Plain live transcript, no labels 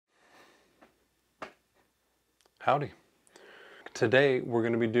Howdy. Today we're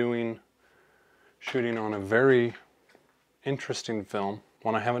going to be shooting on a very interesting film,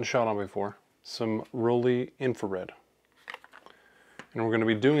 one I haven't shot on before, some Rollei Infrared. And we're going to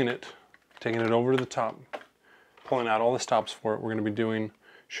be doing it, taking it over to the top, pulling out all the stops for it. We're going to be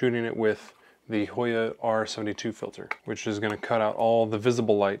shooting it with the Hoya R72 filter, which is going to cut out all the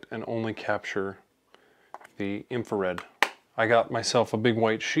visible light and only capture the infrared. I got myself a big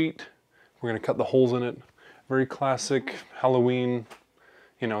white sheet. We're going to cut the holes in it. Very classic Halloween,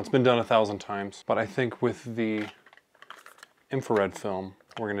 you know, it's been done 1,000 times, but I think with the infrared film,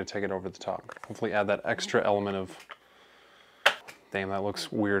 we're going to take it over the top. Hopefully add that extra element of, damn, that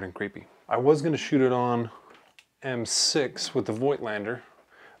looks weird and creepy. I was going to shoot it on M6 with the Voigtlander,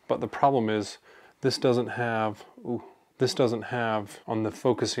 but the problem is this doesn't have on the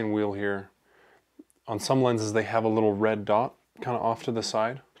focusing wheel here. On some lenses they have a little red dot kind of off to the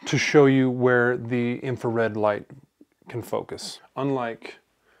side to show you where the infrared light can focus. Unlike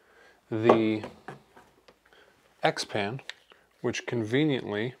the Xpan, which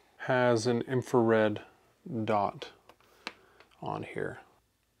conveniently has an infrared dot on here.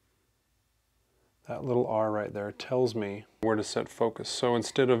 That little R right there tells me where to set focus. So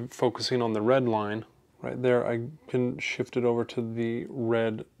instead of focusing on the red line right there, I can shift it over to the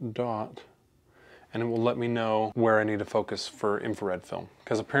red dot, and it will let me know where I need to focus for infrared film.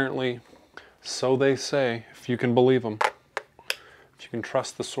 Because apparently, so they say, if you can believe them, if you can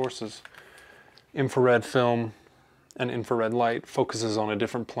trust the sources, infrared film and infrared light focuses on a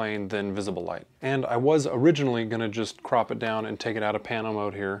different plane than visible light. And I was originally gonna just crop it down and take it out of pano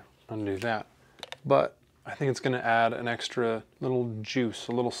mode here, undo that. But I think it's gonna add an extra little juice,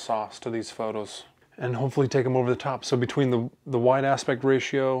 a little sauce to these photos, and hopefully take them over the top. So between the wide aspect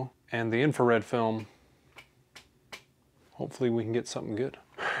ratio and the infrared film, hopefully we can get something good.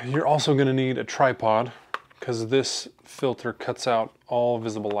 You're also gonna need a tripod because this filter cuts out all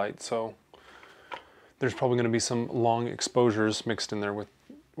visible light. So there's probably gonna be some long exposures mixed in there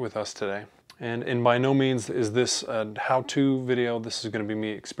with us today. And by no means is this a how-to video. This is gonna be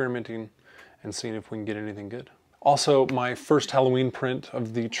me experimenting and seeing if we can get anything good. Also, my first Halloween print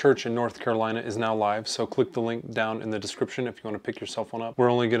of the church in North Carolina is now live, so click the link down in the description if you want to pick yourself one up.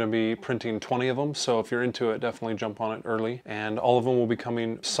 We're only going to be printing 20 of them, so if you're into it, definitely jump on it early. And all of them will be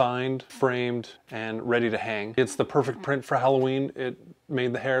coming signed, framed, and ready to hang. It's the perfect print for Halloween. It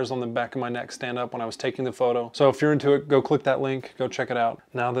made the hairs on the back of my neck stand up when I was taking the photo. So if you're into it, go click that link, go check it out.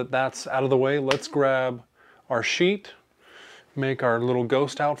 Now that that's out of the way, let's grab our sheet, make our little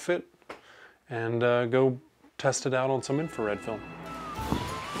ghost outfit, and go test it out on some infrared film.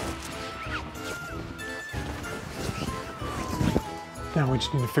 Now we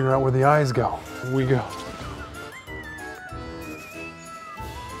just need to figure out where the eyes go. Here we go.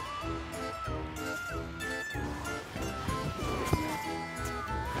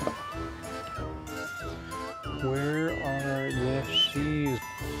 Where are the she's?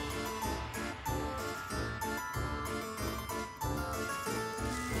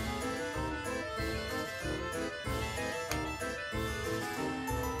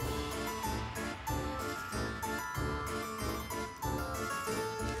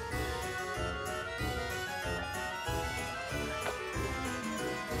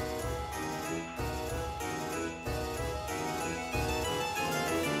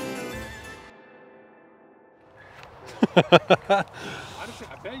 Honestly,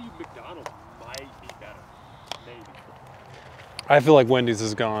 I bet you McDonald's might be better. Maybe. I feel like Wendy's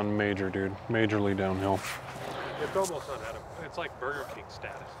has gone major, dude. Majorly downhill. It's almost unedible. It's like Burger King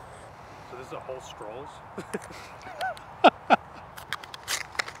status. So this is a whole Strolls.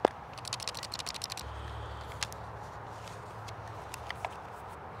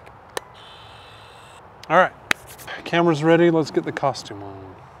 All right, camera's ready. Let's get the costume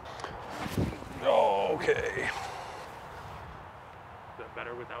on. Okay.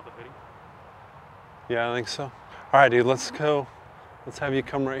 Better without the hoodie? Yeah, I think so. All right, dude, let's go. Let's have you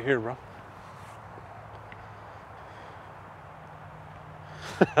come right here, bro.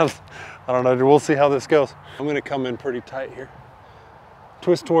 I don't know, dude. We'll see how this goes. I'm gonna come in pretty tight here.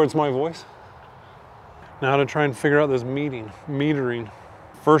 Twist towards my voice. Now to try and figure out this metering.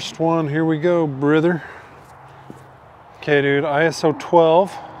 First one, here we go, brother. Okay, dude, ISO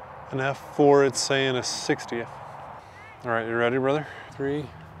 12. An f4, it's saying a 60th. All right, you ready, brother? 3,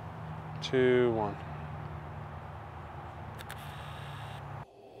 2, 1.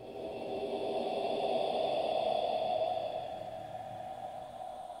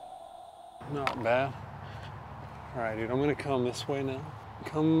 Not bad. All right, dude, I'm gonna come this way now.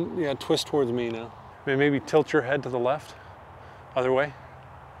 Come, yeah, twist towards me now. Maybe tilt your head to the left, other way.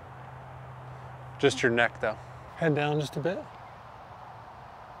 Just your neck though. Head down just a bit.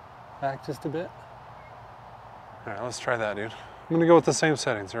 Back just a bit. All right, let's try that, dude. I'm gonna go with the same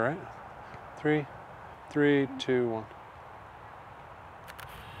settings, all right? 3, 2, 1.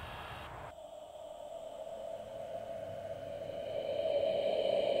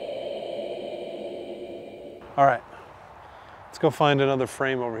 All right, let's go find another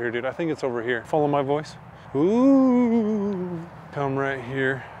frame over here, dude. I think it's over here. Follow my voice. Ooh, come right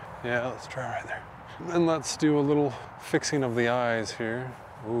here. Yeah, let's try right there. Then let's do a little fixing of the eyes here.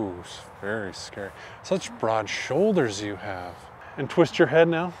 Ooh, it's very scary. Such broad shoulders you have. And twist your head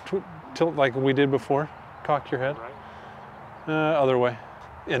now. Tilt like we did before. Cock your head. Right. Other way.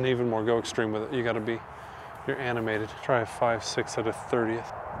 And even more, go extreme with it. You gotta be, you're animated. Try a 5, 6 at a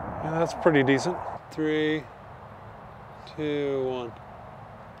 30th. Yeah, that's pretty decent. 3, 2, 1.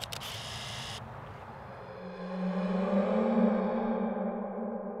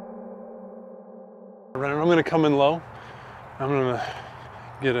 I'm gonna come in low. I'm gonna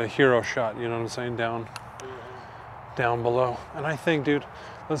get a hero shot, you know what I'm saying? Down below. And I think, dude,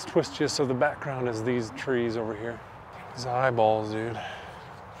 let's twist you so the background is these trees over here. These eyeballs, dude.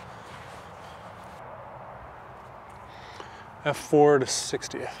 F4 to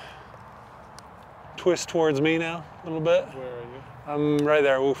 60th. Twist towards me now, a little bit. Where are you? I'm right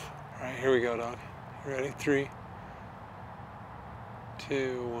there, oof. All right, here we go, dog. You ready? 3,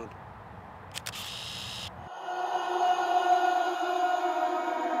 2, 1.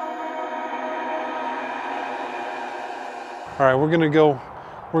 All right, we're gonna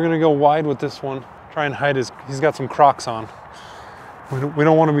go wide with this one. Try and hide he's got some Crocs on. We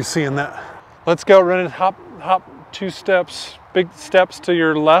don't want to be seeing that. Let's go, Renan, hop 2 steps, big steps to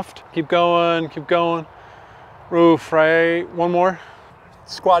your left. Keep going, keep going. Roof, right, one more.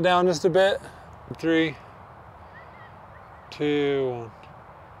 Squat down just a bit. 3, 2, 1.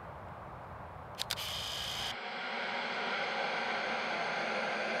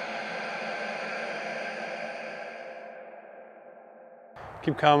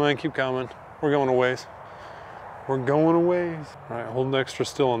 Keep coming, keep coming. We're going a ways. We're going a ways. All right, hold extra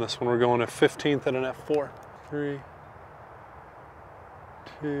still on this one. We're going a 15th at an F4. 3,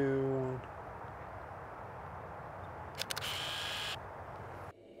 2, 1.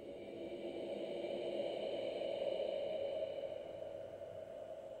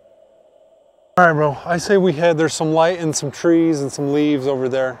 All right, bro, I say there's some light and some trees and some leaves over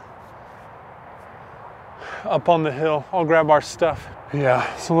there. Up on the hill. I'll grab our stuff.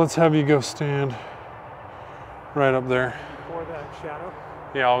 Yeah, so let's have you go stand right up there. Before that shadow?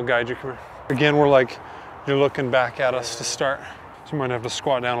 Yeah, I'll guide you. Come here. Again, you're looking back at us to start. So you might have to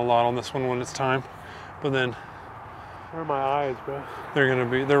squat down a lot on this one when it's time. But then... Where are my eyes, bro?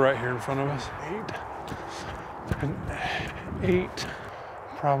 They're right here in front of us. 8.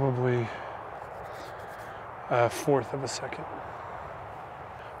 Probably a 1/4 of a second.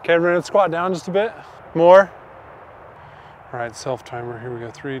 Okay, we're gonna squat down just a bit. More. All right, self-timer, here we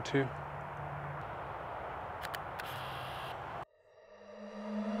go, 3, 2.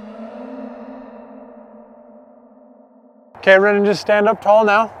 Okay, Renan, just stand up tall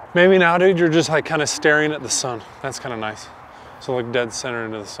now. Maybe now, dude, you're just like kind of staring at the sun. That's kind of nice. So look dead center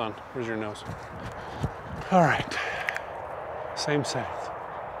into the sun. Where's your nose? All right, same settings.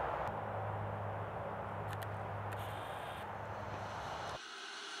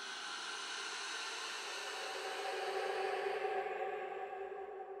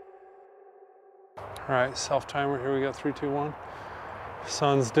 All right, self-timer, here we go, 3, 2, 1.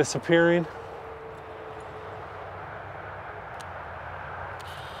 Sun's disappearing.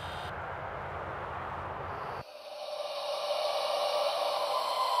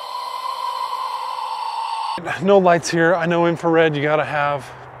 No lights here. I know infrared, you gotta have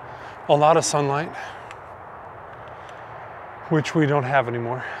a lot of sunlight, which we don't have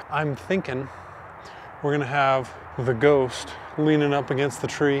anymore. I'm thinking we're gonna have the ghost leaning up against the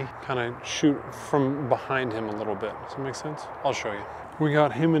tree, kind of shoot from behind him a little bit. Does that make sense? I'll show you. We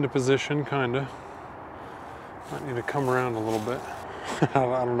got him into position, kinda. Might need to come around a little bit. I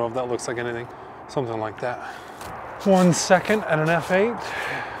don't know if that looks like anything. Something like that. 1 second at an F8.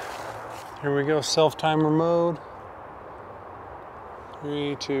 Here we go, self-timer mode.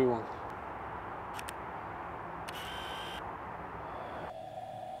 3, 2, 1.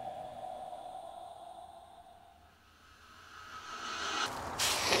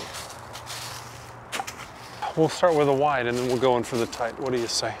 We'll start with a wide and then we'll go in for the tight. What do you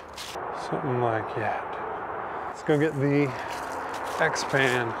say? Something like that. Let's go get the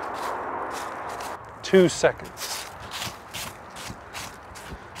Xpan. 2 seconds.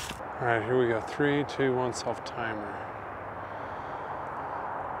 All right, here we go. 3, 2, 1, self-timer.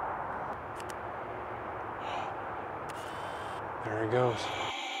 There he goes.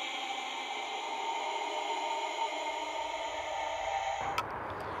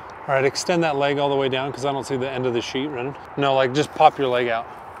 All right, extend that leg all the way down because I don't see the end of the sheet running. No, like just pop your leg out.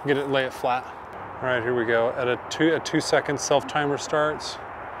 Lay it flat. All right, here we go. At a 2-second self-timer starts.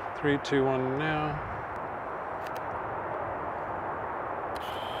 3, 2, 1, now.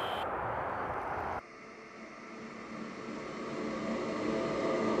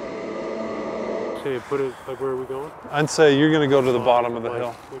 Okay, put it, like, where are we going? I'd say you're gonna go to the bottom of the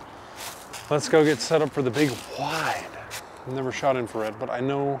hill. Let's go get set up for the big wide. I've never shot infrared, but I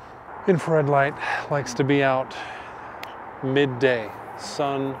know infrared light likes to be out midday,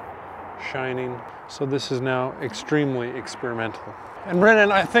 sun shining. So this is now extremely experimental. And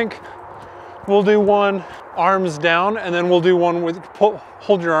Brennan, I think we'll do one arms down and then we'll do one with,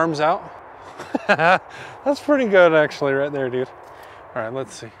 hold your arms out. That's pretty good actually right there, dude. All right,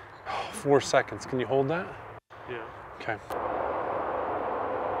 let's see. 4 seconds, can you hold that? Yeah. Okay.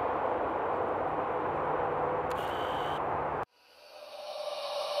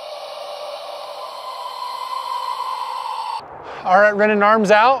 All right, Brennan, arms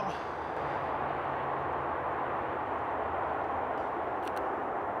out.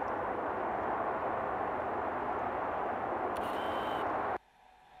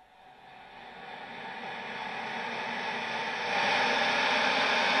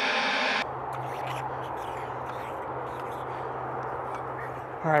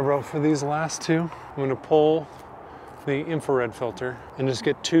 All right, bro, for these last two, I'm gonna pull the infrared filter and just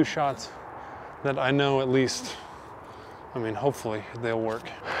get 2 shots that I know at least, I mean, hopefully they'll work.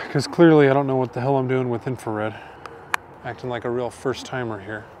 Because clearly I don't know what the hell I'm doing with infrared. Acting like a real first timer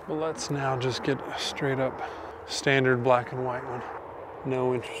here. But let's now just get a straight up standard black and white one.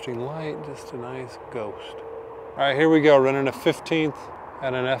 No interesting light, just a nice ghost. All right, here we go, running a 15th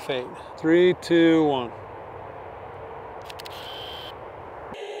at an f8. 3, 2, 1.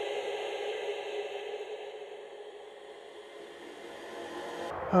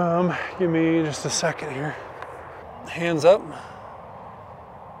 Give me just a second here. Hands up. All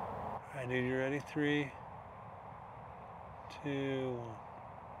right, dude, you ready? 3, 2, 1.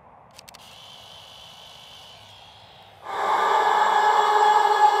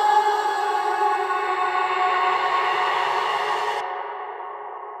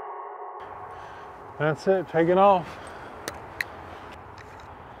 That's it, taking off.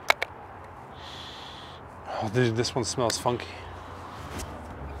 Oh, dude, this one smells funky.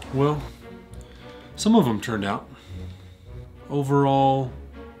 Well, some of them turned out. Overall,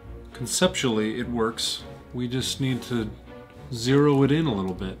 conceptually, it works. We just need to zero it in a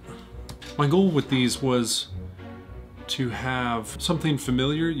little bit. My goal with these was to have something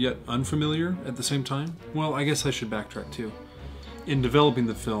familiar yet unfamiliar at the same time. Well, I guess I should backtrack too. In developing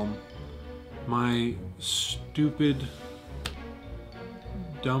the film, my stupid,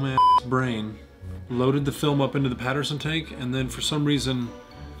 dumbass brain loaded the film up into the Patterson tank and then for some reason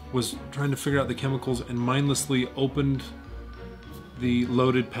was trying to figure out the chemicals and mindlessly opened the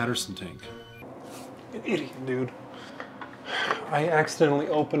loaded Patterson tank. An idiot, dude. I accidentally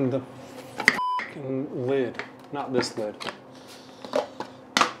opened the f***ing lid, not this lid. What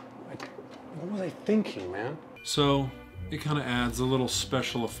was I thinking, man? So, it kind of adds a little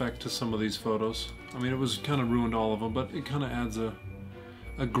special effect to some of these photos. I mean, it was kind of ruined all of them, but it kind of adds a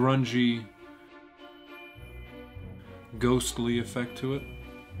grungy, ghostly effect to it.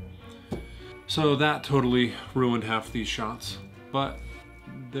 So that totally ruined half these shots. But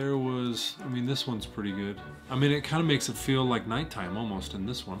there was, I mean, this one's pretty good. I mean, it kind of makes it feel like nighttime almost in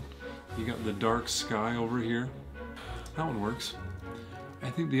this one. You got the dark sky over here. That one works. I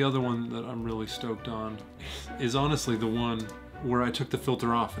think the other one that I'm really stoked on is honestly the one where I took the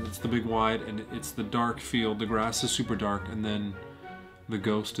filter off and it's the big wide and it's the dark field. The grass is super dark and then the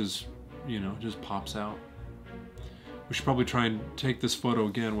ghost is, you know, just pops out. We should probably try and take this photo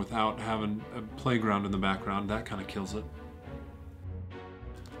again without having a playground in the background. That kind of kills it.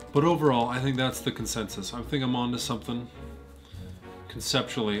 But overall, I think that's the consensus. I think I'm onto something.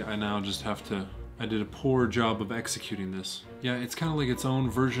 Conceptually, I now just have to, I did a poor job of executing this. Yeah, it's kind of like its own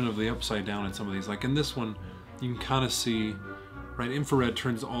version of the upside down in some of these. Like in this one, you can kind of see, right, infrared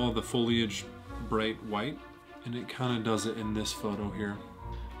turns all the foliage bright white, and it kind of does it in this photo here.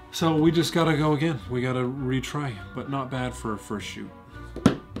 So we just gotta go again. We gotta retry, but not bad for a first shoot.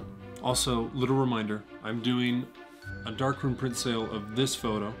 Also, little reminder, I'm doing a darkroom print sale of this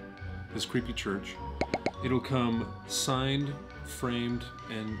photo, this creepy church. It'll come signed, framed,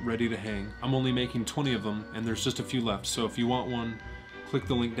 and ready to hang. I'm only making 20 of them, and there's just a few left. So if you want one, click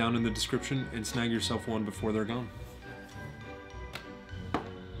the link down in the description and snag yourself one before they're gone.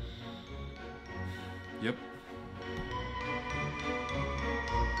 Yep.